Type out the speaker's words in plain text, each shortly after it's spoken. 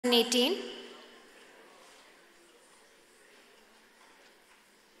2018.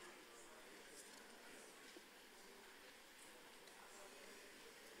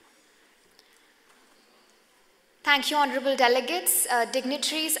 Thank you, honorable delegates,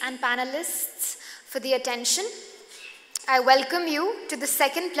 dignitaries, and panelists for the attention. I welcome you to the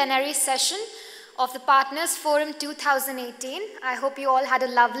second plenary session of the Partners Forum 2018. I hope you all had a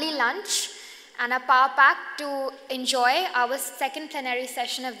lovely lunch and are power-packed to enjoy our second plenary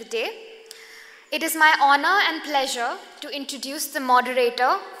session of the day. It is my honor and pleasure to introduce the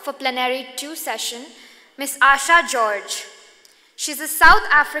moderator for Plenary 2 session, Ms. Asha George. She's a South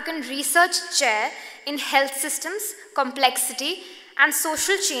African Research Chair in Health Systems, Complexity and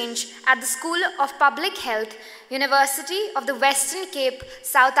Social Change at the School of Public Health, University of the Western Cape,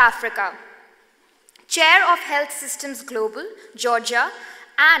 South Africa. Chair of Health Systems Global, Georgia,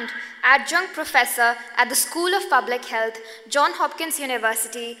 and Adjunct Professor at the School of Public Health, Johns Hopkins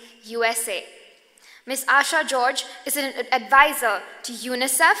University, USA. Ms. Asha George is an advisor to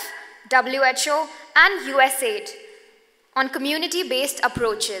UNICEF, WHO, and USAID on community-based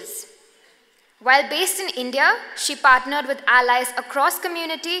approaches. While based in India, she partnered with allies across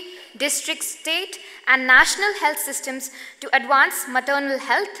community, district, state, and national health systems to advance maternal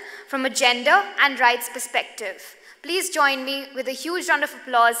health from a gender and rights perspective. Please join me with a huge round of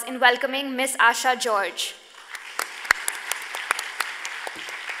applause in welcoming Ms. Asha George.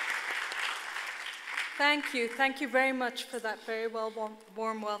 Thank you. Thank you very much for that very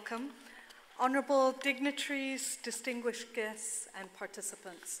warm welcome. Honorable dignitaries, distinguished guests, and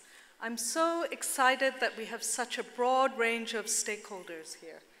participants. I'm so excited that we have such a broad range of stakeholders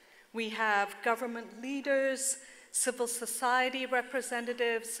here. We have government leaders, civil society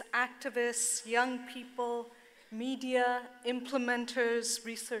representatives, activists, young people, media, implementers,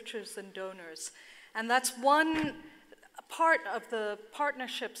 researchers, and donors. And that's one part of the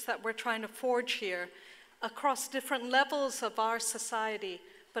partnerships that we're trying to forge here across different levels of our society,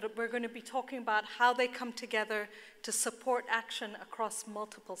 but we're going to be talking about how they come together to support action across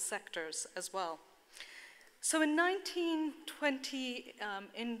multiple sectors as well. So in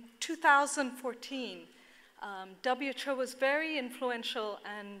 2014, WHO was very influential,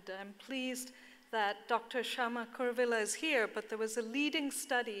 and I'm pleased that Dr. Shama Kuruvilla is here, but there was a leading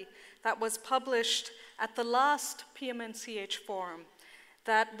study that was published at the last PMNCH forum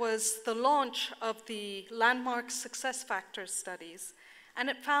that was the launch of the landmark success factors studies. And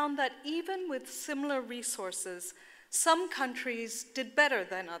it found that even with similar resources, some countries did better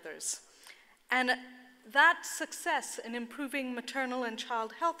than others. And that success in improving maternal and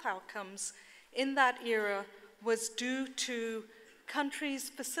child health outcomes in that era was due to countries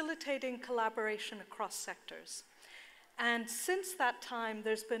facilitating collaboration across sectors. And since that time,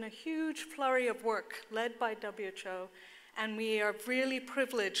 there's been a huge flurry of work led by WHO, and we are really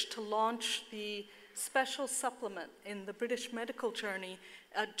privileged to launch the special supplement in the British Medical Journal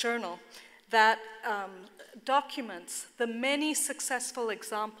that documents the many successful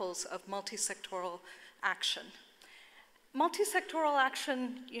examples of multisectoral action. Multisectoral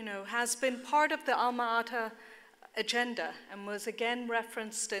action, has been part of the Alma Ata agenda and was again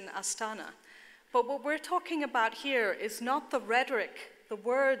referenced in Astana. But what we're talking about here is not the rhetoric, the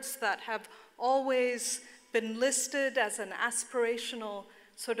words that have always been listed as an aspirational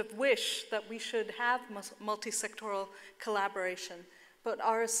sort of wish that we should have multisectoral collaboration. But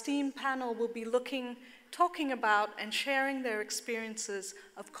our esteemed panel will be talking about and sharing their experiences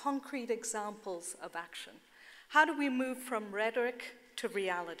of concrete examples of action. How do we move from rhetoric to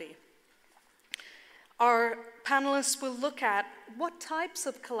reality? Our panelists will look at what types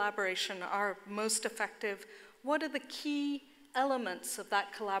of collaboration are most effective, what are the key elements of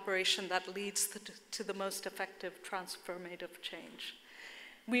that collaboration that leads to the most effective transformative change.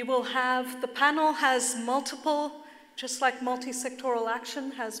 We will have, the panel has multiple, just like multisectoral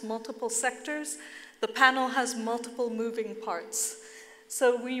action has multiple sectors, the panel has multiple moving parts.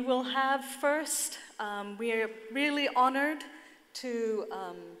 So we will have first, we are really honored to,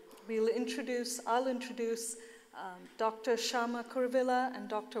 I'll introduce Dr. Shama Kuruvilla and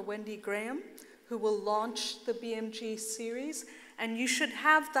Dr. Wendy Graham, who will launch the BMG series, and you should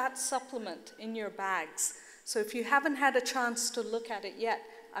have that supplement in your bags. So if you haven't had a chance to look at it yet,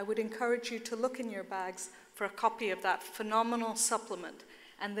 I would encourage you to look in your bags for a copy of that phenomenal supplement,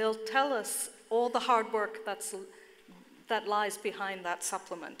 and they'll tell us all the hard work that lies behind that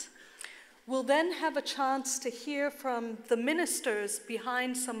supplement. We'll then have a chance to hear from the ministers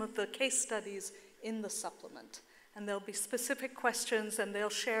behind some of the case studies in the supplement. And there'll be specific questions, and they'll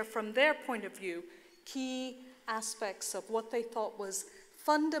share from their point of view key aspects of what they thought was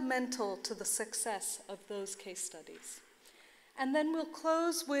fundamental to the success of those case studies. And then we'll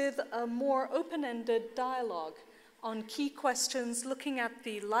close with a more open-ended dialogue on key questions looking at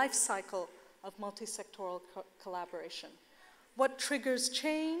the life cycle of multisectoral collaboration. What triggers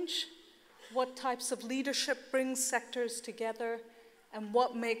change? What types of leadership brings sectors together? And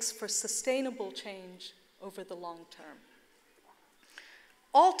what makes for sustainable change over the long term?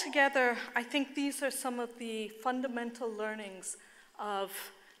 Altogether, I think these are some of the fundamental learnings of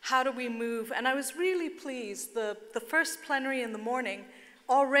how do we move. And I was really pleased. The first plenary in the morning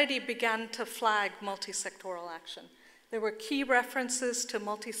already began to flag multisectoral action. There were key references to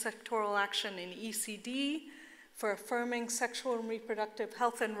multisectoral action in ECD for affirming sexual and reproductive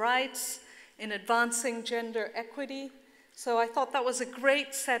health and rights, in advancing gender equity. So I thought that was a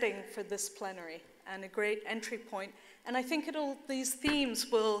great setting for this plenary and a great entry point. And I think these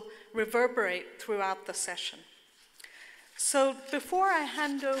themes will reverberate throughout the session. So before I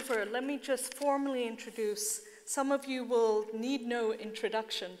hand over, let me just formally introduce. Some of you will need no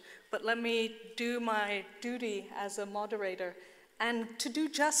introduction, but let me do my duty as a moderator and to do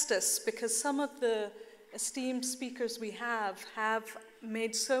justice, because some of the esteemed speakers we have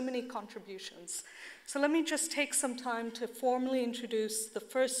made so many contributions. So let me just take some time to formally introduce the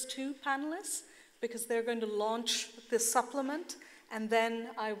first two panelists, because they're going to launch this supplement, and then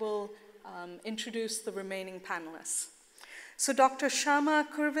I will introduce the remaining panelists. So Dr. Shama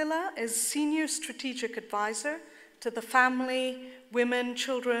Kurvilla is Senior Strategic Advisor to the Family, Women,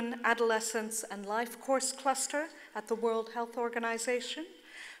 Children, Adolescents, and Life Course Cluster at the World Health Organization.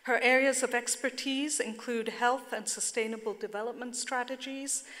 Her areas of expertise include health and sustainable development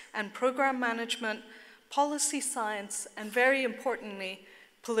strategies and program management, policy science, and very importantly,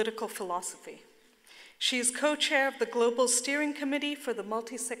 political philosophy. She is co-chair of the Global Steering Committee for the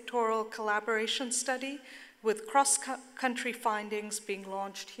Multisectoral Collaboration Study, with cross-country findings being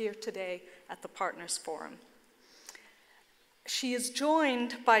launched here today at the Partners Forum. She is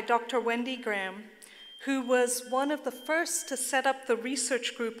joined by Dr. Wendy Graham, who was one of the first to set up the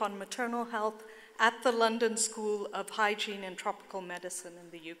research group on maternal health at the London School of Hygiene and Tropical Medicine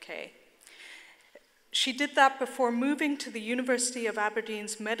in the UK. She did that before moving to the University of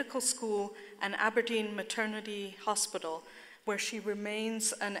Aberdeen's Medical School and Aberdeen Maternity Hospital, where she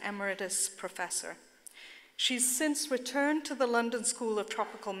remains an emeritus professor. She's since returned to the London School of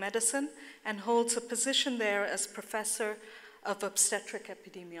Tropical Medicine and holds a position there as professor of obstetric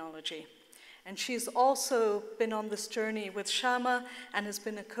epidemiology. And she's also been on this journey with Shama and has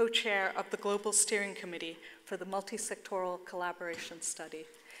been a co-chair of the Global Steering Committee for the Multisectoral Collaboration Study.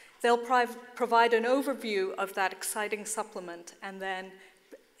 They'll provide an overview of that exciting supplement and then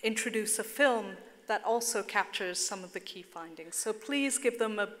introduce a film that also captures some of the key findings. So please give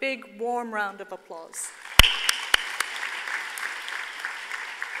them a big, warm round of applause.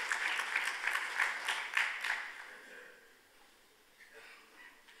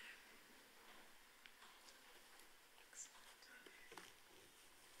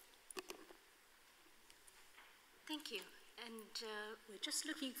 Thank you. And we're just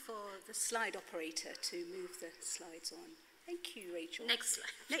looking for the slide operator to move the slides on. Thank you, Rachel. Next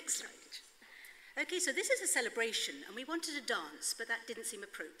slide. Next slide. Okay, so this is a celebration, and we wanted to dance, but that didn't seem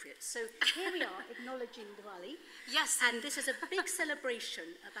appropriate. So here we are, acknowledging Diwali. Yes. And this is a big celebration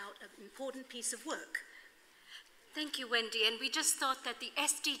about an important piece of work. Thank you, Wendy. And we just thought that the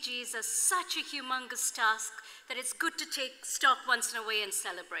SDGs are such a humongous task that it's good to take stock once in a way and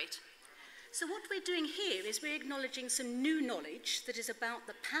celebrate. So what we're doing here is we're acknowledging some new knowledge that is about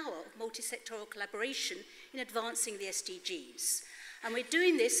the power of multisectoral collaboration in advancing the SDGs. And we're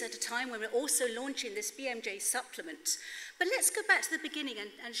doing this at a time when we're also launching this BMJ supplement. But let's go back to the beginning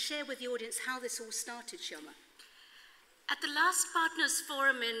and share with the audience how this all started, Shama. At the last Partners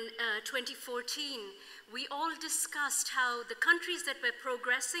Forum in 2014, we all discussed how the countries that were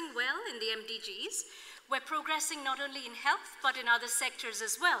progressing well in the MDGs were progressing not only in health, but in other sectors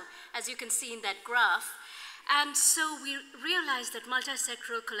as well, as you can see in that graph. And so we realized that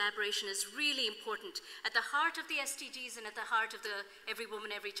multisectoral collaboration is really important at the heart of the SDGs and at the heart of the Every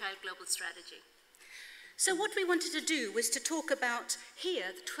Woman, Every Child global strategy. So what we wanted to do was to talk about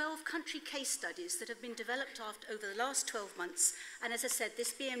here the 12 country case studies that have been developed over the last 12 months, and as I said,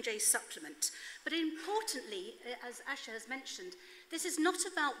 this BMJ supplement. But importantly, as Asha has mentioned, this is not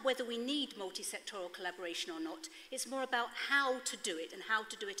about whether we need multisectoral collaboration or not. It's more about how to do it and how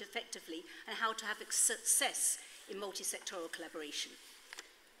to do it effectively and how to have success in multisectoral collaboration.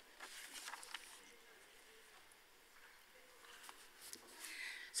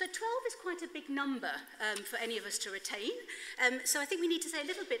 So 12 is quite a big number for any of us to retain. So I think we need to say a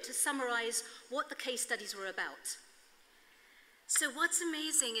little bit to summarize what the case studies were about. So what's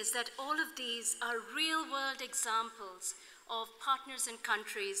amazing is that all of these are real-world examples of partners and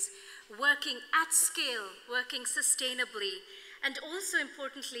countries working at scale, working sustainably, and also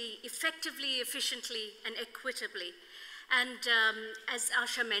importantly, effectively, efficiently, and equitably. And as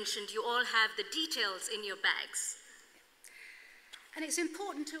Asha mentioned, you all have the details in your bags. And it's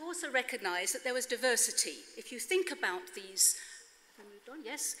important to also recognize that there was diversity. If you think about these,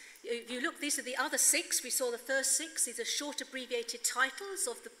 yes, if you look, these are the other 6. We saw the first 6. These are short abbreviated titles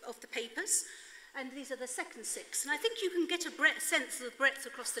of the papers, and these are the second 6. And I think you can get a sense of the breadth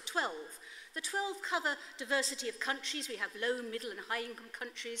across the 12. The 12 cover diversity of countries. We have low, middle, and high-income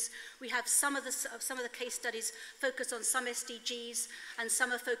countries. We have some of the case studies focus on some SDGs, and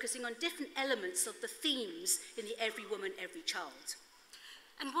some are focusing on different elements of the themes in the Every Woman, Every Child.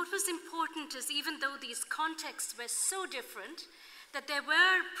 And what was important is, even though these contexts were so different, that there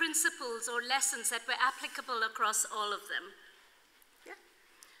were principles or lessons that were applicable across all of them. Yeah.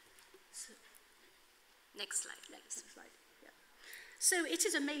 So, next slide. Next slide. Yeah. So it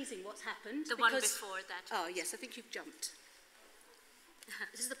is amazing what's happened. The one before that. Oh, yes, I think you've jumped.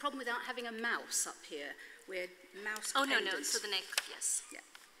 This is the problem without having a mouse up here. We're mouse dependent. Oh, no, so the next, yes. Yeah.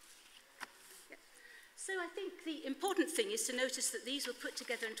 So I think the important thing is to notice that these were put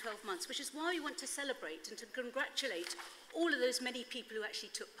together in 12 months, which is why we want to celebrate and to congratulate all of those many people who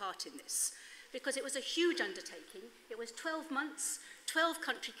actually took part in this. Because it was a huge undertaking. It was 12 months, 12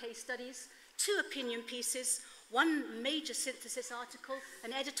 country case studies, 2 opinion pieces, 1 major synthesis article,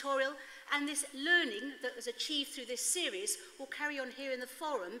 an editorial, and this learning that was achieved through this series will carry on here in the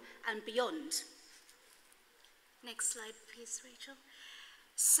forum and beyond. Next slide, please, Rachel.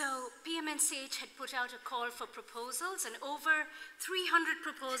 So PMNCH had put out a call for proposals, and over 300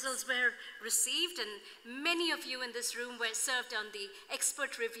 proposals were received, and many of you in this room were served on the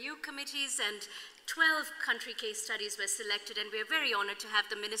expert review committees, and 12 country case studies were selected, and we are very honored to have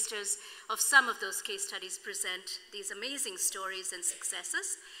the ministers of some of those case studies present these amazing stories and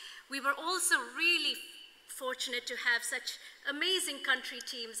successes. We were also really fortunate to have such amazing country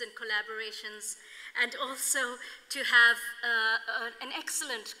teams and collaborations, and also to have an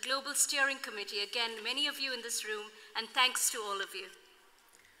excellent global steering committee. Again, many of you in this room, and thanks to all of you.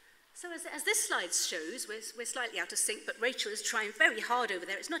 So as this slide shows, we're slightly out of sync, but Rachel is trying very hard over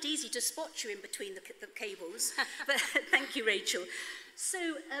there. It's not easy to spot you in between the cables, but thank you, Rachel.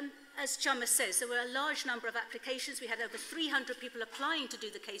 So as Chama says, there were a large number of applications. We had over 300 people applying to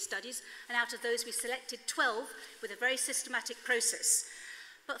do the case studies, and out of those we selected 12 with a very systematic process.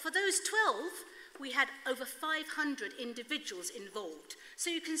 But for those 12, we had over 500 individuals involved. So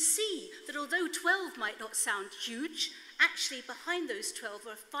you can see that although 12 might not sound huge, actually behind those 12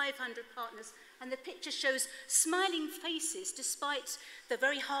 were 500 partners, and the picture shows smiling faces despite the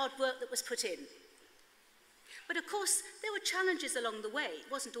very hard work that was put in. But of course, there were challenges along the way.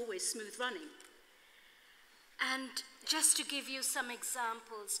 It wasn't always smooth running. And just to give you some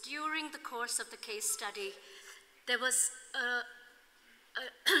examples, during the course of the case study, there was a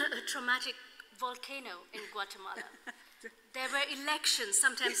traumatic volcano in Guatemala. There were elections,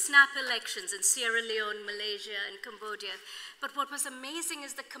 sometimes snap elections in Sierra Leone, Malaysia, and Cambodia. But what was amazing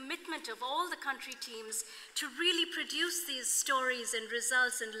is the commitment of all the country teams to really produce these stories and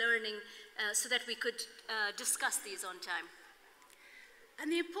results and learning so that we could discuss these on time.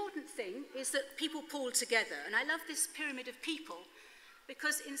 And the important thing is that people pulled together. And I love this pyramid of people,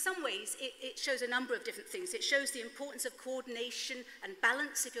 because in some ways it shows a number of different things. It shows the importance of coordination and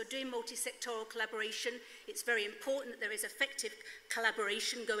balance. If you're doing multi-sectoral collaboration, it's very important that there is effective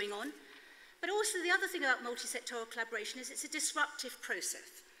collaboration going on. But also the other thing about multi-sectoral collaboration is it's a disruptive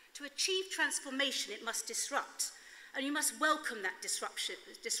process. To achieve transformation, it must disrupt, and you must welcome that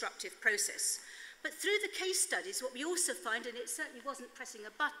disruptive process. But through the case studies, what we also find, and it certainly wasn't pressing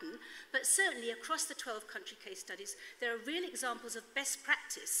a button, but certainly across the 12 country case studies, there are real examples of best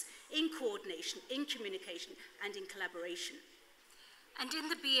practice in coordination, in communication, and in collaboration. And in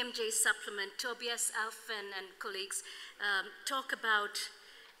the BMJ supplement, Tobias Alphen and colleagues talk about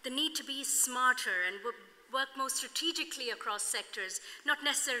the need to be smarter and work more strategically across sectors, not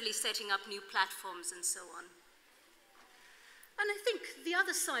necessarily setting up new platforms and so on. And I think the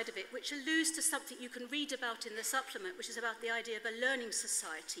other side of it, which alludes to something you can read about in the supplement, which is about the idea of a learning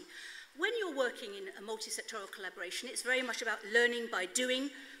society. When you're working in a multi-sectoral collaboration, it's very much about learning by doing,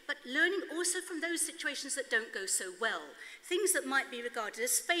 but learning also from those situations that don't go so well, things that might be regarded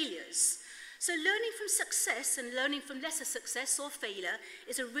as failures. So learning from success and learning from lesser success or failure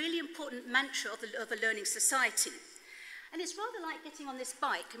is a really important mantra of a learning society. And it's rather like getting on this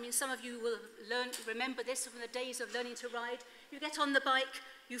bike. I mean, some of you will remember this from the days of learning to ride. You get on the bike,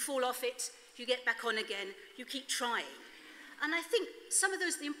 you fall off it, you get back on again, you keep trying. And I think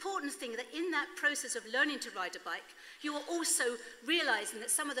the important thing that in that process of learning to ride a bike, you are also realizing that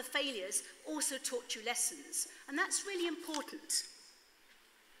some of the failures also taught you lessons. And that's really important.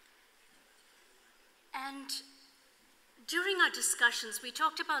 And during our discussions, we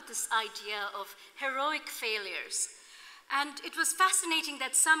talked about this idea of heroic failures. And it was fascinating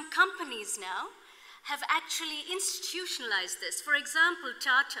that some companies now have actually institutionalized this. For example,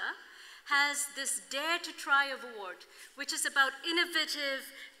 Tata has this Dare to Try award, which is about innovative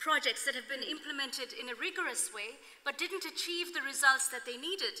projects that have been implemented in a rigorous way, but didn't achieve the results that they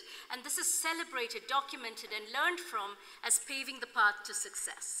needed. And this is celebrated, documented, and learned from as paving the path to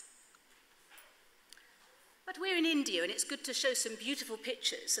success. But we're in India, and it's good to show some beautiful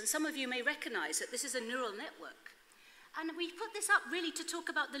pictures. And some of you may recognize that this is a neural network. And we put this up really to talk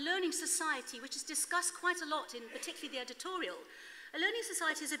about the Learning Society, which is discussed quite a lot in particularly the editorial. A learning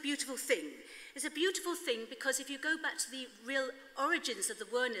society is a beautiful thing. It's a beautiful thing because if you go back to the real origins of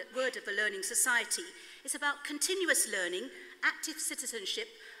the word of a learning society, it's about continuous learning, active citizenship,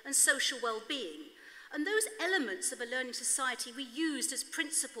 and social well-being. And those elements of a learning society we used as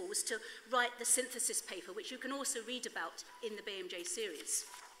principles to write the synthesis paper, which you can also read about in the BMJ series.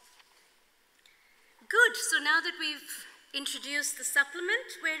 Good, so now that we've introduced the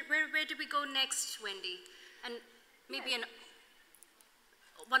supplement, where do we go next, Wendy? And maybe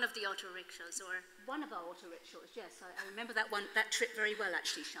one of the auto rickshaws, or one of our auto rickshaws, yes, I remember that trip very well,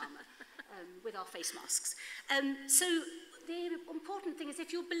 actually, Sharma, with our face masks. So the important thing is,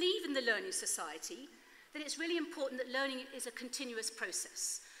 if you believe in the learning society, then it's really important that learning is a continuous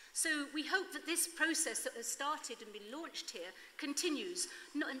process. So we hope that this process that has started and been launched here continues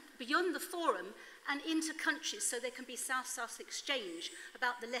beyond the forum and into countries, so there can be South-South exchange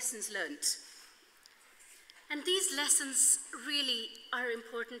about the lessons learnt. And these lessons really are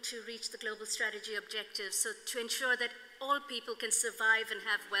important to reach the global strategy objectives, so to ensure that all people can survive and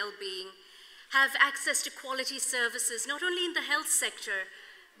have well-being, have access to quality services, not only in the health sector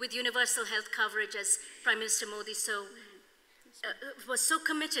with universal health coverage, as Prime Minister Modi was so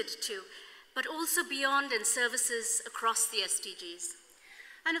committed to, but also beyond and services across the SDGs.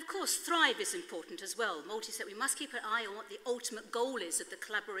 And of course, Thrive is important as well. We must keep an eye on what the ultimate goal is of the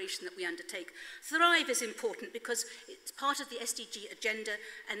collaboration that we undertake. Thrive is important because it's part of the SDG agenda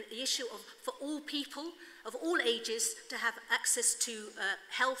and the issue of, for all people of all ages to have access to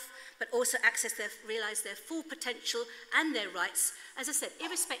health, but also realize their full potential and their rights, as I said,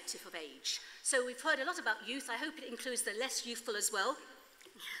 irrespective of age. So we've heard a lot about youth. I hope it includes the less youthful as well.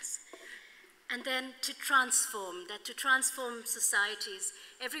 Yes. And then to transform societies,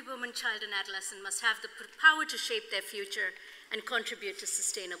 every woman, child, and adolescent must have the power to shape their future and contribute to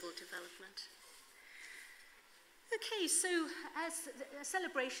sustainable development. Okay, so as a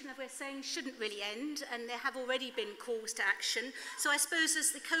celebration, as we're saying, shouldn't really end, and there have already been calls to action. So I suppose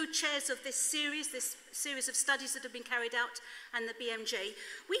as the co-chairs of this series of studies that have been carried out, and the BMJ,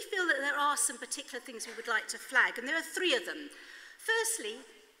 we feel that there are some particular things we would like to flag, and there are three of them. Firstly,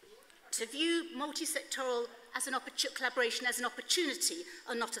 to view multisectoral collaboration as an opportunity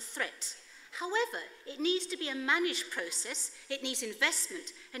and not a threat. However, it needs to be a managed process, it needs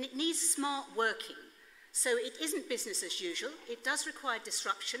investment, and it needs smart working. So it isn't business as usual, it does require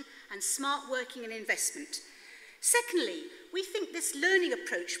disruption and smart working and investment. Secondly, we think this learning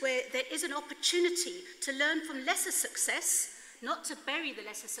approach where there is an opportunity to learn from lesser success, not to bury the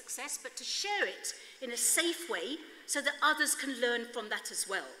lesser success, but to share it in a safe way so that others can learn from that as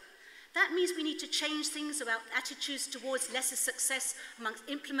well. That means we need to change things about attitudes towards lesser success amongst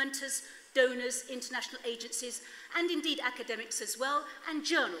implementers, donors, international agencies, and indeed academics as well, and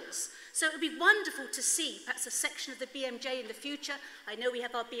journals. So it would be wonderful to see perhaps a section of the BMJ in the future. I know we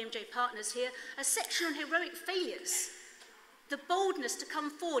have our BMJ partners here, a section on heroic failures. The boldness to come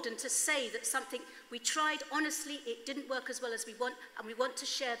forward and to say that something we tried honestly, it didn't work as well as we want, and we want to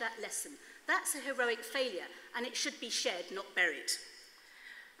share that lesson. That's a heroic failure, and it should be shared, not buried.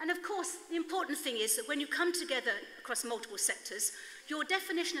 And of course, the important thing is that when you come together across multiple sectors, your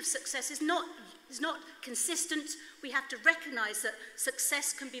definition of success is not consistent. We have to recognize that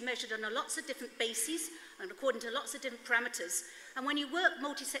success can be measured on lots of different bases and according to lots of different parameters. And when you work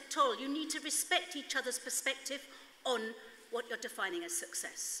multisectoral, you need to respect each other's perspective on what you're defining as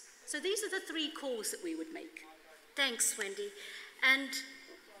success. So these are the three calls that we would make. Thanks, Wendy. And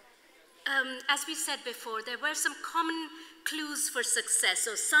as we said before, there were some common clues for success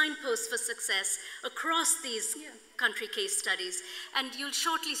or signposts for success across these country case studies. And you'll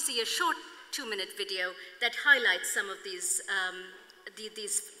shortly see a short 2-minute video that highlights some of these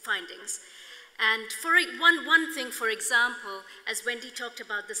findings. And for one thing, for example, as Wendy talked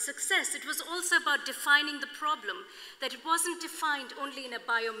about the success, it was also about defining the problem, that it wasn't defined only in a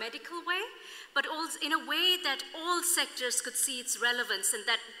biomedical way, but also in a way that all sectors could see its relevance and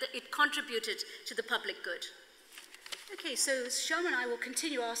that it contributed to the public good. Okay, so Shama and I will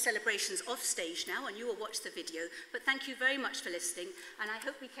continue our celebrations off stage now, and you will watch the video. But thank you very much for listening, and I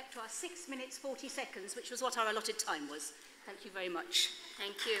hope we kept to our 6 minutes, 40 seconds, which was what our allotted time was. Thank you very much.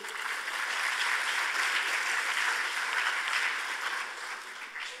 Thank you.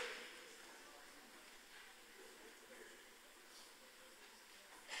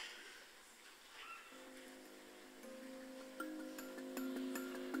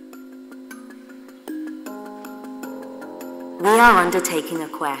 We are undertaking a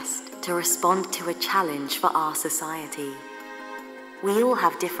quest to respond to a challenge for our society. We all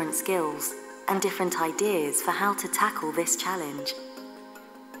have different skills and different ideas for how to tackle this challenge.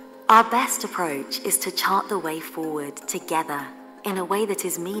 Our best approach is to chart the way forward together in a way that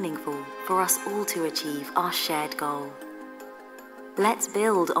is meaningful for us all to achieve our shared goal. Let's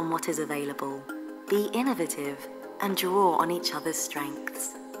build on what is available, be innovative, and draw on each other's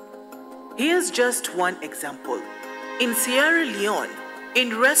strengths. Here's just one example. In Sierra Leone,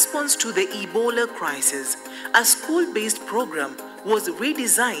 in response to the Ebola crisis, a school-based program was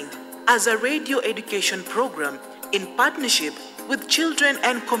redesigned as a radio education program in partnership with children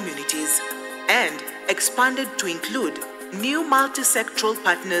and communities, and expanded to include new multisectoral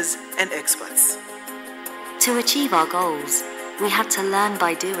partners and experts. To achieve our goals, we had to learn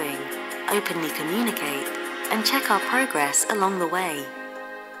by doing, openly communicate, and check our progress along the way.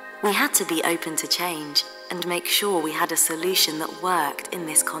 We had to be open to change and make sure we had a solution that worked in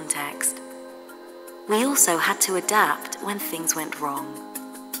this context. We also had to adapt when things went wrong.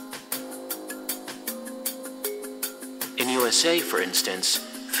 In USA, for instance,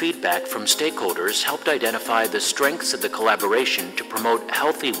 feedback from stakeholders helped identify the strengths of the collaboration to promote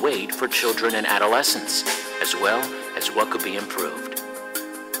healthy weight for children and adolescents, as well as what could be improved.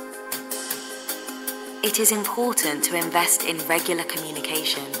 It is important to invest in regular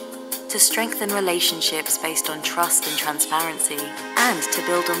communication, to strengthen relationships based on trust and transparency, and to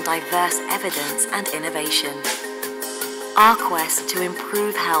build on diverse evidence and innovation. Our quest to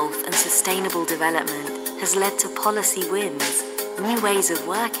improve health and sustainable development has led to policy wins, new ways of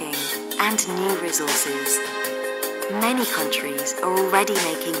working, and new resources. Many countries are already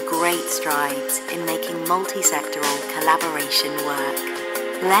making great strides in making multisectoral collaboration work.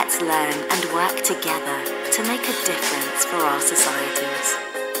 Let's learn and work together to make a difference for our societies.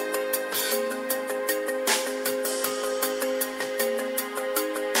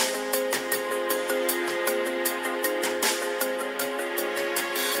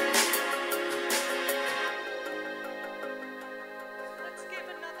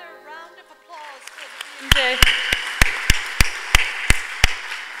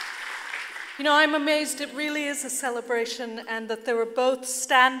 You know, I'm amazed it really is a celebration, and that they were both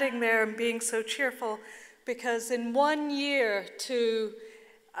standing there and being so cheerful, because in 1 year to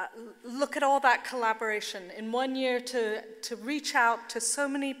look at all that collaboration, in 1 year to reach out to so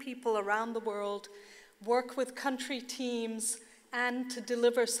many people around the world, work with country teams, and to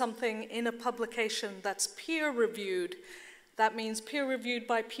deliver something in a publication that's peer-reviewed. That means peer-reviewed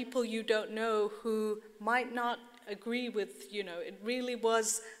by people you don't know who might not agree with, it really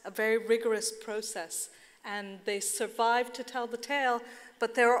was a very rigorous process, and they survived to tell the tale.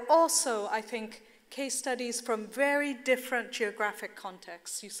 But there are also, I think, case studies from very different geographic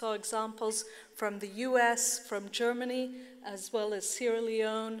contexts. You saw examples from the US, from Germany, as well as Sierra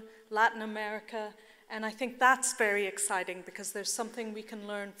Leone, Latin America, and I think that's very exciting, because there's something we can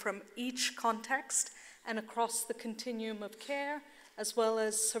learn from each context and across the continuum of care, as well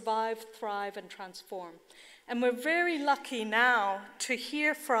as survive, thrive, and transform. And we're very lucky now to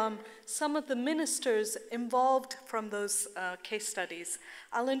hear from some of the ministers involved from those case studies.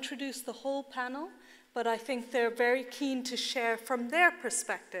 I'll introduce the whole panel, but I think they're very keen to share from their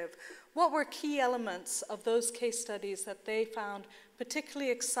perspective what were key elements of those case studies that they found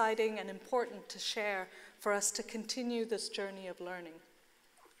particularly exciting and important to share for us to continue this journey of learning.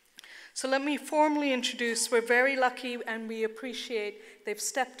 So let me formally introduce, we're very lucky and we appreciate they've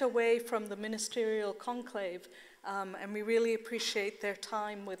stepped away from the ministerial conclave, and we really appreciate their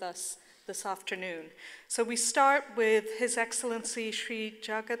time with us this afternoon. So we start with His Excellency Sri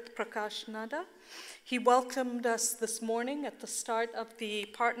Jagat Prakash Nadda. He welcomed us this morning at the start of the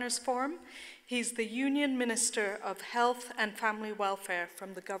Partners Forum. He's the Union Minister of Health and Family Welfare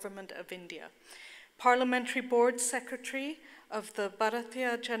from the Government of India, Parliamentary Board Secretary of the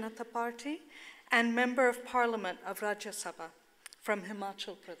Bharatiya Janata Party, and Member of Parliament of Rajya Sabha from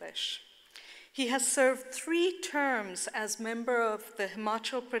Himachal Pradesh. He has served 3 terms as member of the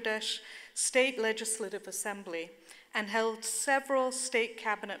Himachal Pradesh State Legislative Assembly and held several state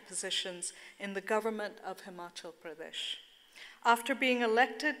cabinet positions in the government of Himachal Pradesh. After being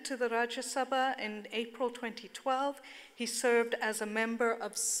elected to the Rajya Sabha in April 2012, he served as a member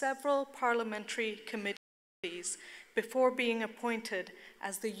of several parliamentary committees before being appointed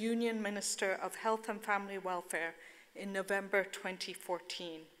as the Union Minister of Health and Family Welfare in November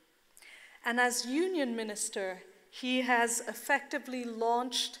 2014. And as Union Minister, he has effectively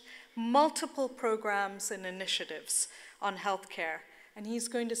launched multiple programs and initiatives on healthcare. And he's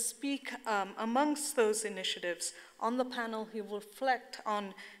going to speak amongst those initiatives. On the panel, he will reflect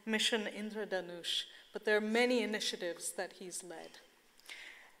on Mission Indradhanush, but there are many initiatives that he's led.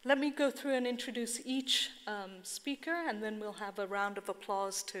 Let me go through and introduce each speaker, and then we'll have a round of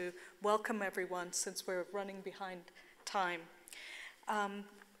applause to welcome everyone since we're running behind time.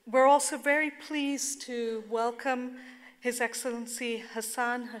 We're also very pleased to welcome His Excellency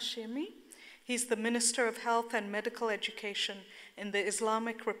Hassan Hashemi. He's the Minister of Health and Medical Education in the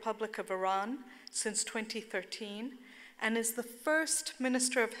Islamic Republic of Iran since 2013, and is the first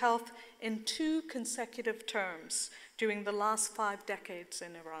Minister of Health in 2 consecutive terms during the last 5 decades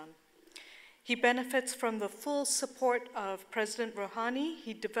in Iran. He benefits from the full support of President Rouhani.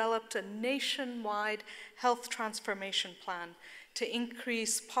 He developed a nationwide health transformation plan to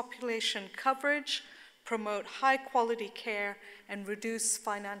increase population coverage, promote high-quality care, and reduce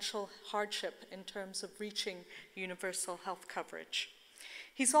financial hardship in terms of reaching universal health coverage.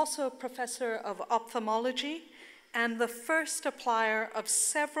 He's also a professor of ophthalmology and the first applier of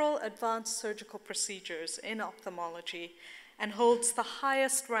several advanced surgical procedures in ophthalmology, and holds the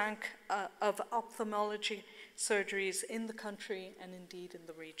highest rank of ophthalmology surgeries in the country and indeed in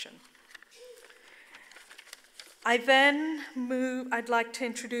the region. I'd like to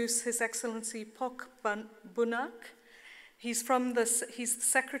introduce His Excellency Pok Bunak. He's the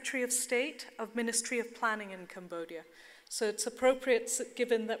Secretary of State of Ministry of Planning in Cambodia. So it's appropriate,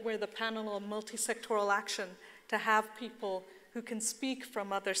 given that we're the panel on multisectoral action, to have people who can speak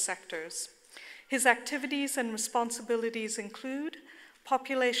from other sectors. His activities and responsibilities include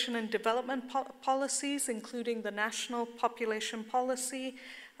population and development policies, including the National Population Policy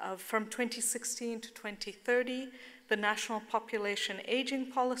from 2016 to 2030, the National Population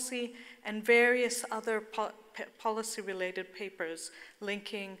Aging Policy, and various other policy-related papers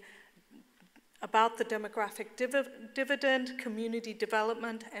linking about the demographic dividend, community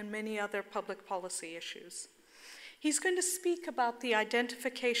development, and many other public policy issues. He's going to speak about the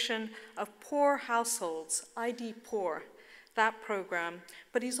identification of poor households, ID Poor, that program,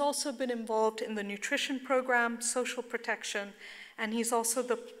 but he's also been involved in the nutrition program, social protection, and he's also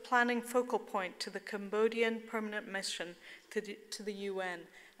the planning focal point to the Cambodian Permanent Mission to the UN,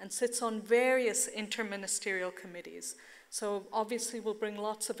 and sits on various interministerial committees. So obviously we'll bring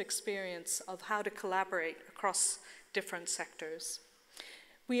lots of experience of how to collaborate across different sectors.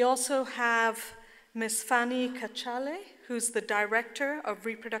 We also have Ms. Fanny Kachale, who's the Director of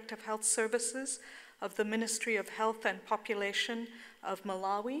Reproductive Health Services of the Ministry of Health and Population of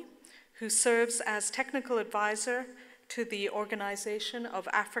Malawi, who serves as technical advisor to the Organization of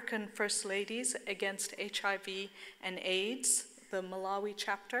African First Ladies Against HIV and AIDS, the Malawi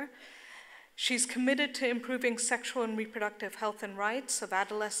chapter. She's committed to improving sexual and reproductive health and rights of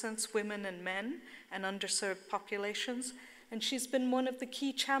adolescents, women, and men, and underserved populations. And she's been one of the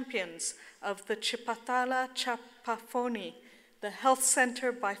key champions of the Chipatala Chapafoni, the Health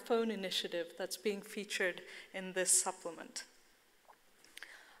Center by Phone initiative that's being featured in this supplement.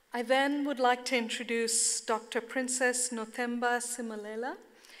 I then would like to introduce Dr. Princess Nothemba Simalela.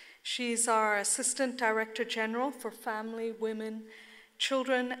 She's our Assistant Director General for Family, Women,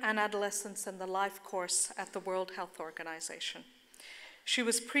 Children, and Adolescents in the Life Course at the World Health Organization. She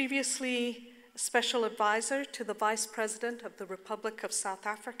was previously Special Advisor to the Vice President of the Republic of South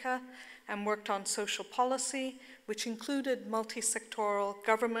Africa and worked on social policy, which included multisectoral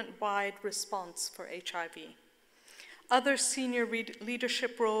government-wide response for HIV. Other senior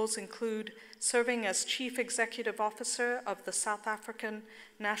leadership roles include serving as Chief Executive Officer of the South African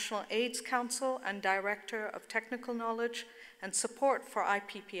National AIDS Council and Director of Technical Knowledge and Support for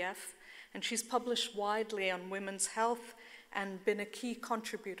IPPF, and she's published widely on women's health and been a key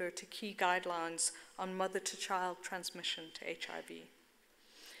contributor to key guidelines on mother-to-child transmission to HIV.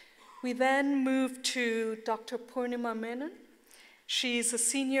 We then move to Dr. Purnima Menon. She's a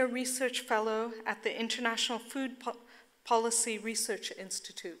Senior Research Fellow at the International Food Policy Research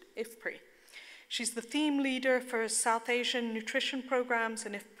Institute, IFPRI. She's the theme leader for South Asian nutrition programs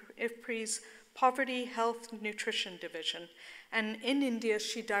in IFPRI's Poverty, Health, Nutrition Division. And in India,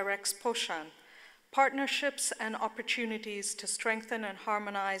 she directs POSHAN, Partnerships and Opportunities to Strengthen and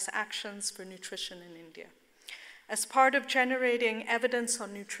Harmonize Actions for Nutrition in India. As part of generating evidence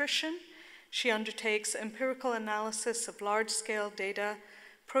on nutrition, she undertakes empirical analysis of large-scale data,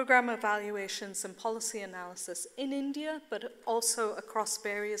 program evaluations, and policy analysis in India, but also across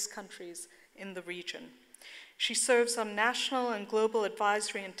various countries in the region. She serves on national and global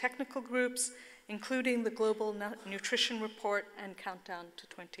advisory and technical groups, including the Global Nutrition Report and Countdown to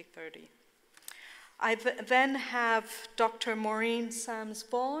 2030. I then have Dr. Maureen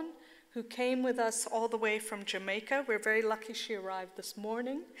Sams-Vaughan, who came with us all the way from Jamaica. We're very lucky she arrived this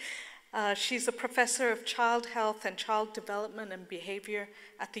morning. She's a professor of child health and child development and behavior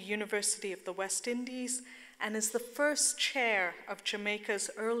at the University of the West Indies and is the first chair of Jamaica's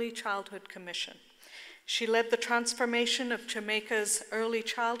Early Childhood Commission. She led the transformation of Jamaica's early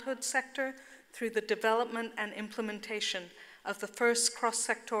childhood sector through the development and implementation of the first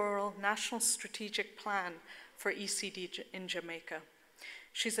cross-sectoral national strategic plan for ECD in Jamaica.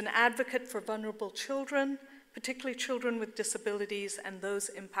 She's an advocate for vulnerable children, particularly children with disabilities and those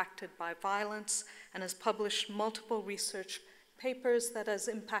impacted by violence, and has published multiple research papers that has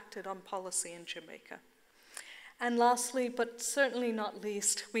impacted on policy in Jamaica. And lastly, but certainly not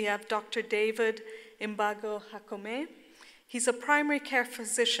least, we have Dr. David Imbago Hakome. He's a primary care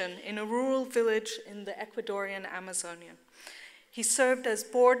physician in a rural village in the Ecuadorian Amazonian. He served as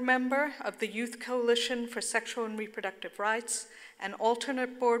board member of the Youth Coalition for Sexual and Reproductive Rights, an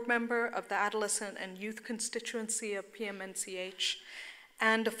alternate board member of the Adolescent and Youth Constituency of PMNCH,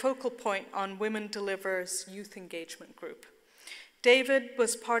 and a focal point on Women Delivers Youth Engagement Group. David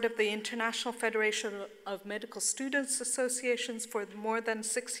was part of the International Federation of Medical Students Associations for more than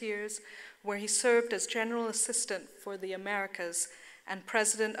 6 years, where he served as General Assistant for the Americas and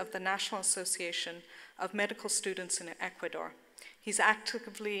President of the National Association of Medical Students in Ecuador. He's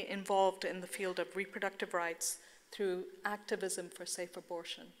actively involved in the field of reproductive rights through activism for safe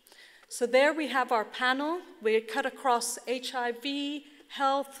abortion. So there we have our panel. We cut across HIV,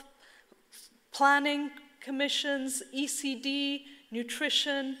 health, planning commissions, ECD,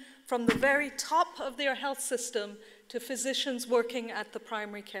 nutrition, from the very top of their health system to physicians working at the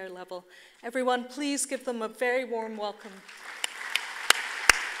primary care level. Everyone, please give them a very warm welcome.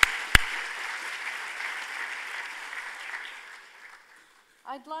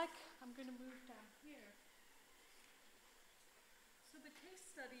 I'm going to move down here. So the case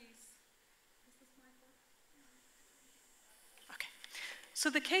studies, is this my book? Okay. So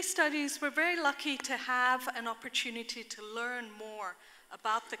the case studies, we're very lucky to have an opportunity to learn more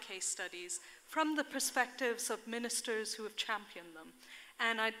about the case studies from the perspectives of ministers who have championed them.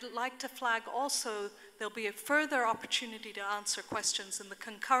 And I'd like to flag also there'll be a further opportunity to answer questions in the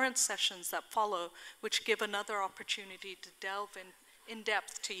concurrent sessions that follow, which give another opportunity to delve in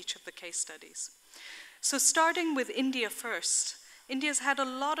depth to each of the case studies. So starting with India first, India's had a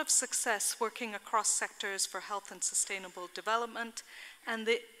lot of success working across sectors for health and sustainable development, and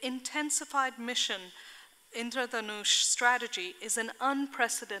the intensified mission Indradhanush strategy is an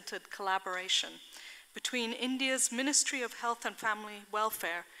unprecedented collaboration between India's Ministry of Health and Family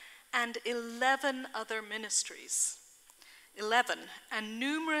Welfare and 11 other ministries. 11, and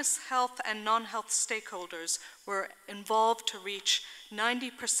numerous health and non-health stakeholders were involved to reach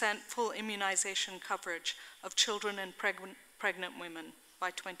 90% full immunization coverage of children and pregnant women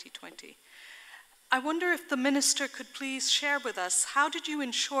by 2020. I wonder if the minister could please share with us, how did you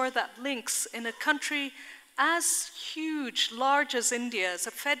ensure that links in a country as huge, large as India, as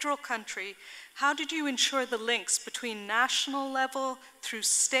a federal country, how did you ensure the links between national level, through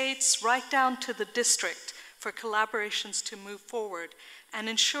states, right down to the district, for collaborations to move forward and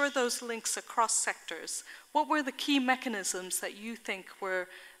ensure those links across sectors? What were the key mechanisms that you think were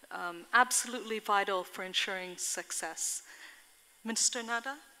absolutely vital for ensuring success? Minister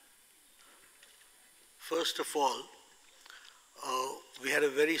Nada? First of all, we had a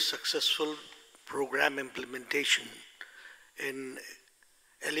very successful program implementation in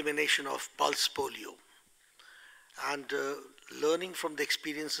elimination of pulse polio. And learning from the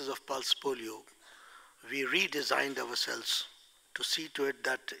experiences of pulse polio, we redesigned ourselves to see to it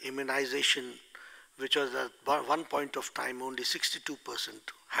that immunization, which was at one point of time only 62%,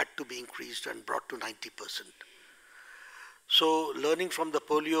 had to be increased and brought to 90%. So learning from the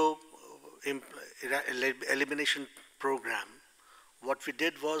polio elimination program, what we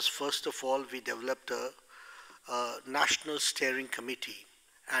did was, first of all, we developed a national steering committee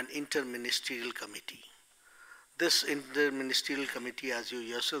and interministerial committee. This interministerial committee, as you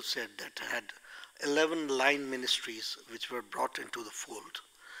yourself said, that had 11 line ministries which were brought into the fold.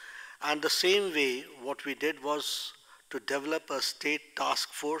 And the same way, what we did was to develop a state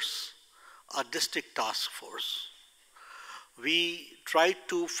task force, a district task force. We tried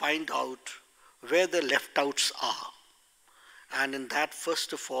to find out where the left outs are. And in that,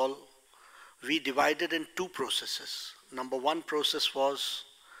 first of all, we divided in two processes. Number one process was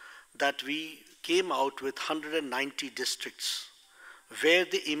that we came out with 190 districts where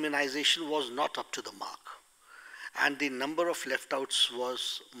the immunization was not up to the mark. And the number of left outs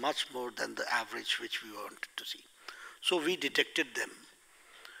was much more than the average which we wanted to see. So we detected them.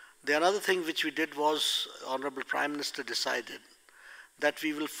 The another thing which we did was, Honorable Prime Minister decided that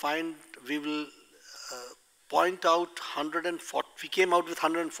we will point out 140, we came out with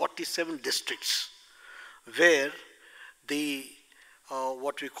 147 districts where the,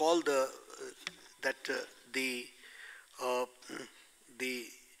 what we call the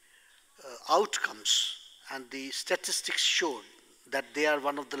outcomes and the statistics showed that they are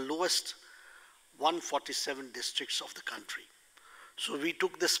one of the lowest 147 districts of the country. So we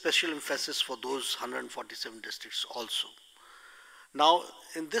took the special emphasis for those 147 districts also. Now,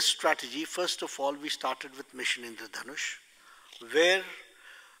 in this strategy, first of all, we started with Mission Indradhanush, where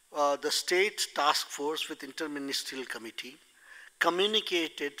the state task force with interministerial committee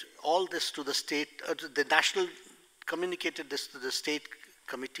communicated all this to the state, the national communicated this to the state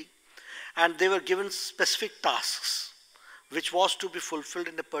committee, and they were given specific tasks, which was to be fulfilled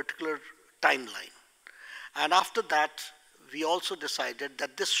in a particular timeline. And after that, we also decided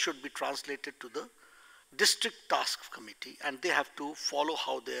that this should be translated to the district task committee, and they have to follow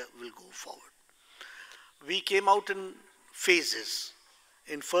how they will go forward. We came out in phases.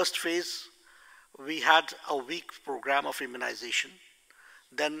 In first phase, we had a week program of immunization.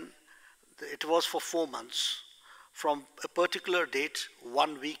 Then it was for 4 months. From a particular date,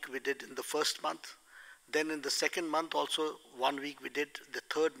 1 week we did in the first month. Then in the second month also 1 week we did, the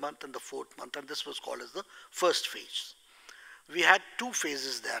third month and the fourth month, and this was called as the first phase. We had 2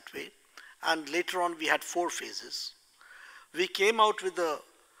 phases that way, and later on we had 4 phases. We came out with the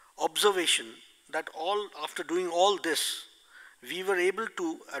observation that after doing all this, we were able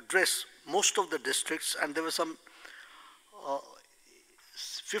to address most of the districts, and there were some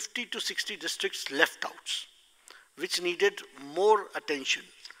 50 to 60 districts left outs, which needed more attention.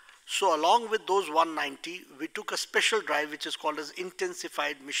 So along with those 190, we took a special drive which is called as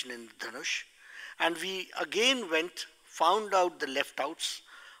Intensified Mission Indradhanush, and we again went, found out the left outs,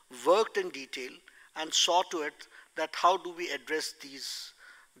 worked in detail, and saw to it that how do we address these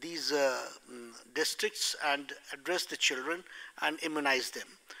districts and address the children and immunize them.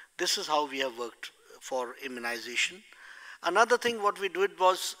 This is how we have worked for immunization. Another thing what we did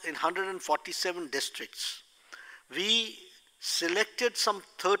was in 147 districts, we selected some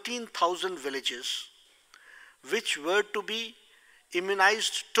 13,000 villages which were to be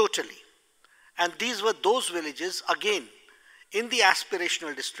immunized totally. And these were those villages, again, in the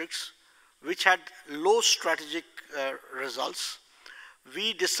aspirational districts, which had low strategic results.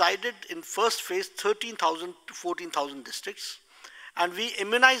 We decided in first phase 13,000 to 14,000 districts, and we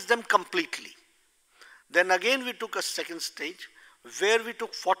immunized them completely. Then again we took a second stage where we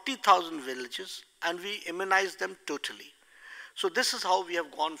took 40,000 villages and we immunized them totally. So this is how we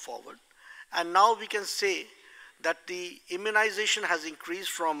have gone forward. And now we can say that the immunization has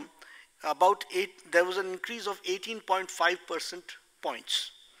increased from about there was an increase of 18.5%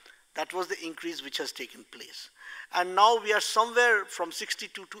 points. That was the increase which has taken place. And now we are somewhere from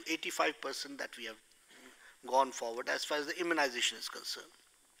 62 to 85% that we have gone forward as far as the immunization is concerned.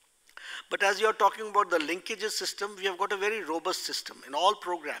 But as you are talking about the linkages system, we have got a very robust system in all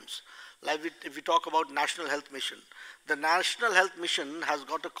programs. Like if we talk about National Health Mission, the National Health Mission has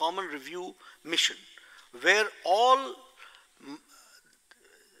got a common review mission where all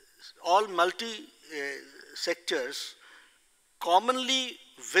multi-sectors commonly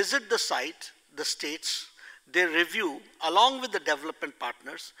visit the site, the states, they review along with the development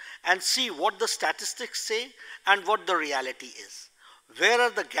partners and see what the statistics say and what the reality is. Where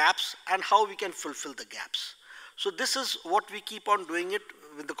are the gaps and how we can fulfill the gaps. So this is what we keep on doing it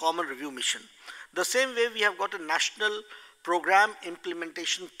with the common review mission. The same way we have got a national program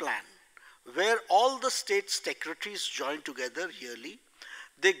implementation plan where all the state secretaries join together yearly.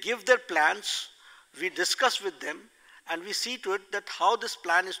 They give their plans, we discuss with them, and we see to it that how this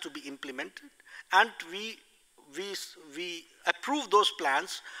plan is to be implemented, and we approve those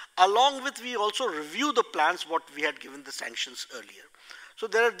plans, along with we also review the plans what we had given the sanctions earlier. So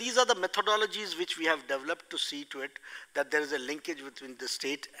these are the methodologies which we have developed to see to it that there is a linkage between the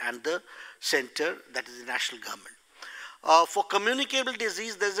state and the center, that is the national government. For communicable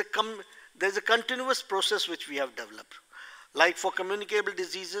disease, there's a continuous process which we have developed. Like for communicable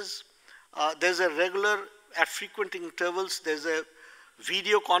diseases, there's a regular, at frequent intervals, there's a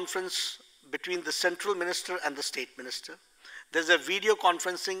video conference between the central minister and the state minister. There's a video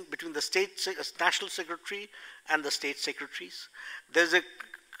conferencing between the national secretary and the state secretaries. There's a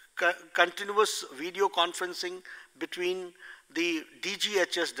continuous video conferencing between the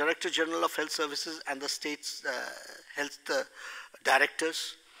DGHS, Director General of Health Services, and the state's health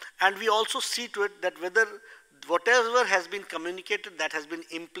directors. And we also see to it that whether whatever has been communicated, that has been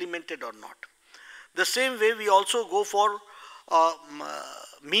implemented or not. The same way we also go for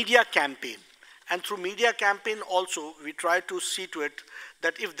media campaign. And through media campaign also, we try to see to it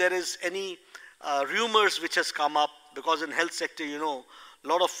that if there is any rumors which has come up, because in health sector, you know, a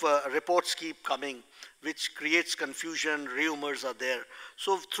lot of reports keep coming, which creates confusion, rumors are there.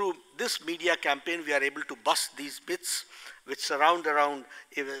 So through this media campaign, we are able to bust these myths which surround around,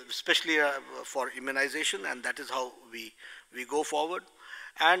 especially for immunization, and that is how we go forward.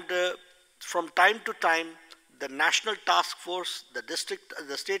 And from time to time, the national task force,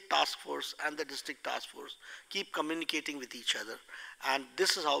 the state task force, and the district task force keep communicating with each other. And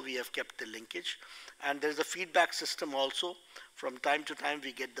this is how we have kept the linkage. And there's a feedback system also. From time to time,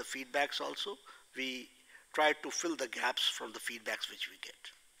 we get the feedbacks also. We try to fill the gaps from the feedbacks which we get.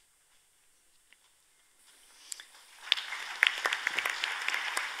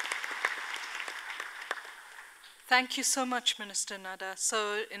 Thank you so much, Minister Nadda.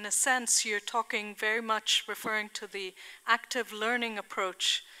 So in a sense, you're talking very much referring to the active learning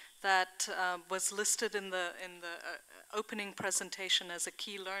approach that was listed in the opening presentation as a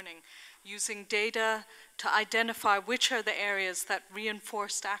key learning, using data to identify which are the areas that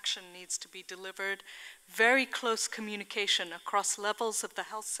reinforced action needs to be delivered, very close communication across levels of the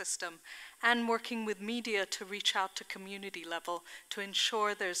health system, and working with media to reach out to community level to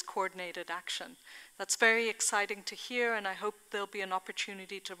ensure there's coordinated action. That's very exciting to hear, and I hope there'll be an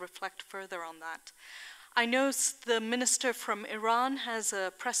opportunity to reflect further on that. I know the minister from Iran has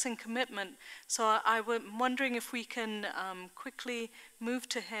a pressing commitment, so I'm wondering if we can quickly move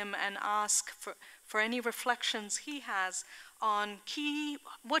to him and ask for any reflections he has on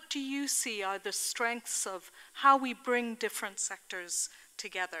what do you see are the strengths of how we bring different sectors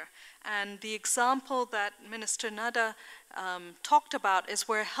together. And the example that Minister Nadda talked about is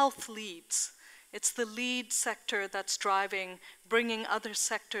where health leads. It's the lead sector that's driving, bringing other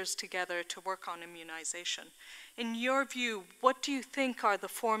sectors together to work on immunization. In your view, what do you think are the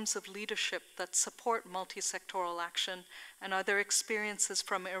forms of leadership that support multisectoral action, and are there experiences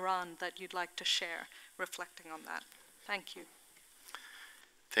from Iran that you'd like to share reflecting on that? Thank you.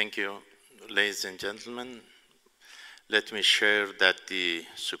 Thank you, ladies and gentlemen. Let me share that the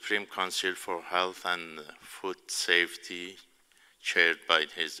Supreme Council for Health and Food Safety, chaired by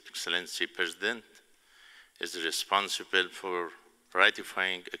His Excellency President, is responsible for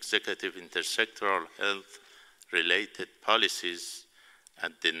ratifying executive intersectoral health-related policies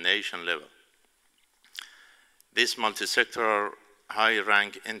at the nation level. This multisectoral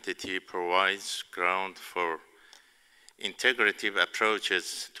high-rank entity provides ground for integrative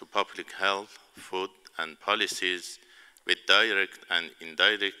approaches to public health, food, and policies with direct and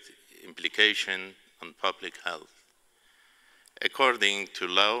indirect implication on public health. According to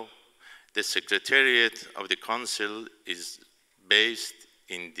law, the Secretariat of the Council is based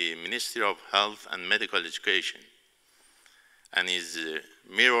in the Ministry of Health and Medical Education and is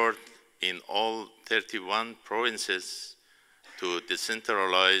mirrored in all 31 provinces to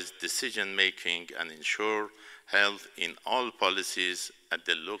decentralize decision-making and ensure health in all policies at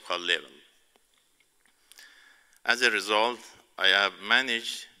the local level. As a result, I have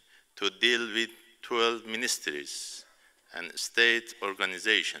managed to deal with 12 ministries and state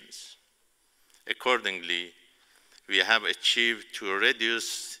organizations. Accordingly, we have achieved to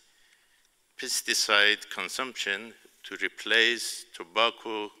reduce pesticide consumption, to replace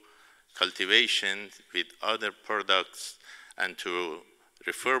tobacco cultivation with other products, and to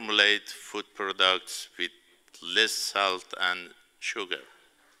reformulate food products with less salt and sugar.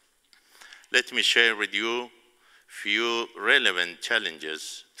 Let me share with you few relevant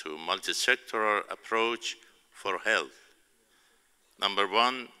challenges to multisectoral approach for health. Number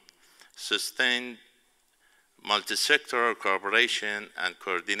one, sustained multisectoral cooperation and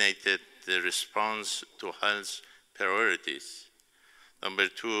coordinated the response to health priorities. Number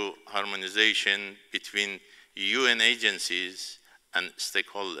two, harmonization between UN agencies and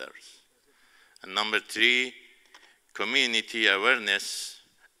stakeholders. And number three, community awareness,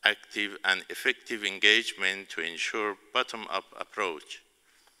 active and effective engagement to ensure bottom-up approach.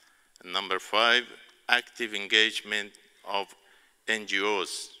 And number five, active engagement of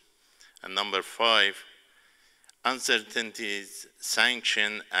NGOs. And number five, uncertainties,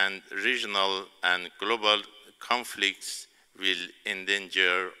 sanction, and regional and global conflicts will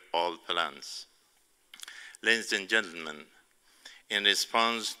endanger all plants. Ladies and gentlemen, in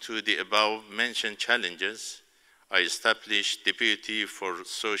response to the above-mentioned challenges, I established Deputy for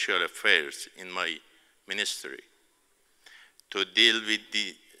Social Affairs in my ministry to deal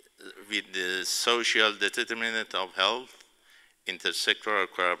with the social determinant of health, intersectoral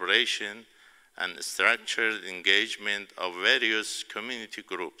collaboration, and structured engagement of various community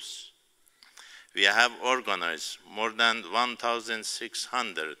groups. We have organized more than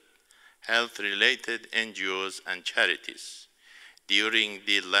 1,600 health-related NGOs and charities during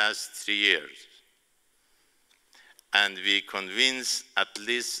the last 3 years. And we convinced at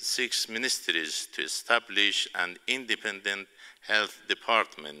least 6 ministries to establish an independent health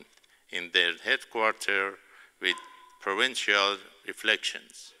department in their headquarters with provincial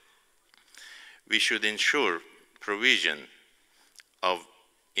reflections. We should ensure provision of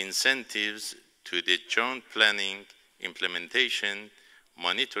incentives to the joint planning, implementation,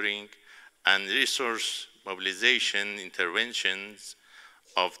 monitoring, and resource mobilization interventions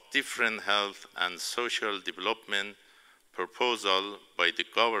of different health and social development proposals by the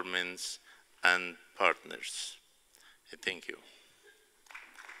governments and partners. Thank you.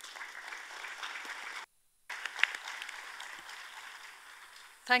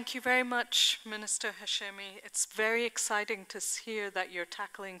 Thank you very much, Minister Hashemi. It's very exciting to hear that you're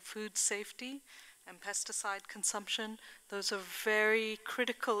tackling food safety and pesticide consumption. Those are very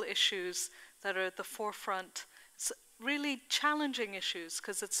critical issues that are at the forefront. It's really challenging issues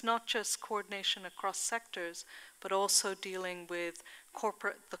because it's not just coordination across sectors, but also dealing with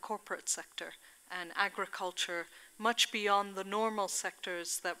the corporate sector and agriculture, much beyond the normal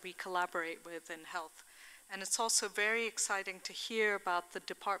sectors that we collaborate with in health. And it's also very exciting to hear about the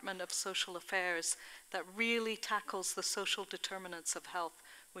Department of Social Affairs that really tackles the social determinants of health,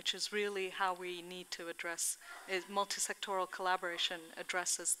 which is really how we need to address it. Multisectoral collaboration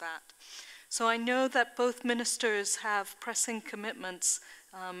addresses that. So I know that both ministers have pressing commitments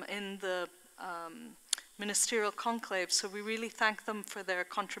in the ministerial conclave, so we really thank them for their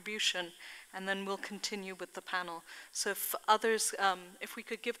contribution, and then we'll continue with the panel. So if others, if we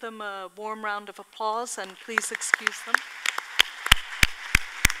could give them a warm round of applause, and please excuse them.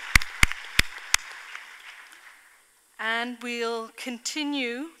 And we'll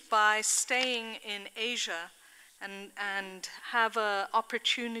continue by staying in Asia and have an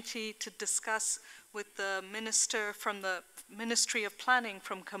opportunity to discuss with the minister from the Ministry of Planning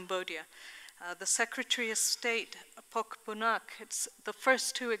from Cambodia. The Secretary of State, Pok Bunak, it's the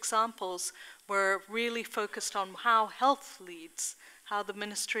first 2 examples were really focused on how health leads, how the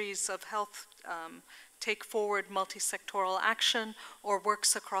ministries of health take forward multisectoral action or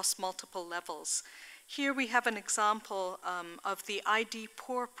works across multiple levels. Here we have an example of the ID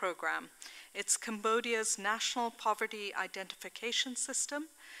Poor program. It's Cambodia's national poverty identification system,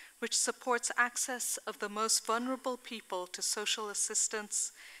 which supports access of the most vulnerable people to social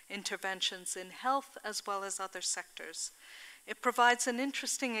assistance interventions in health as well as other sectors. It provides an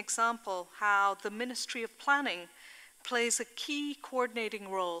interesting example how the Ministry of Planning plays a key coordinating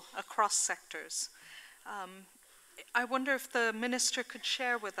role across sectors. I wonder if the minister could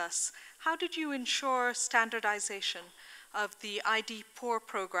share with us, how did you ensure standardization of the ID Poor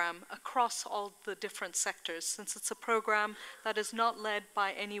program across all the different sectors, since it's a program that is not led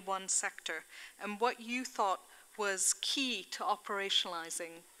by any one sector, and what you thought was key to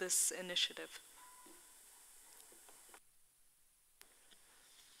operationalizing this initiative?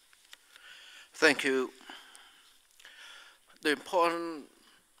 Thank you. The important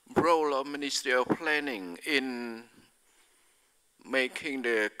role of Ministry of Planning in making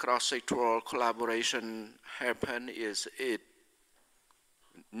the cross-sectoral collaboration happen is it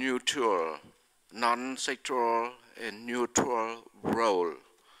neutral, non-sectoral, and neutral role.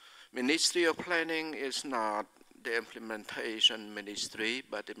 Ministry of Planning is not the implementation ministry,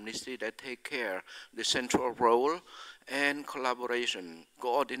 but the ministry that take care the central role and collaboration,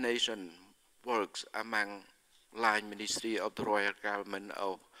 coordination works among line ministry of the Royal Government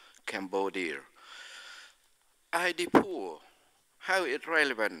of Cambodia. ID Poor, how is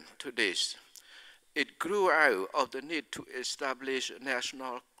relevant to this? It grew out of the need to establish a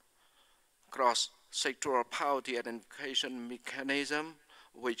national cross-sectoral poverty identification mechanism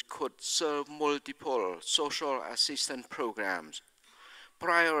which could serve multiple social assistance programs.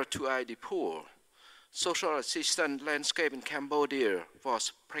 Prior to ID Poor, social assistance landscape in Cambodia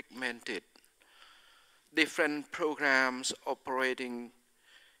was fragmented. Different programs operating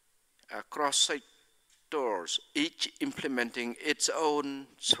across sectors, each implementing its own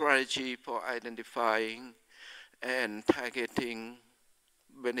strategy for identifying and targeting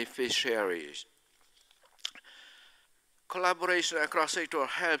beneficiaries. Collaboration across sector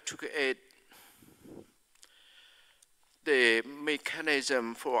helped to create the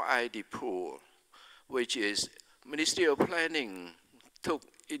mechanism for ID pool, which is Ministry of Planning took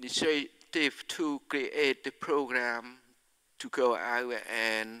initiative to create the program to go out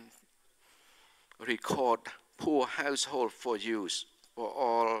and record poor household for use for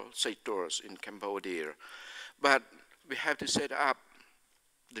all sectors in Cambodia. But we have to set up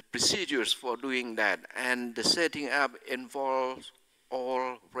the procedures for doing that, and the setting up involves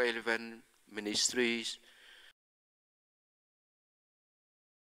all relevant ministries,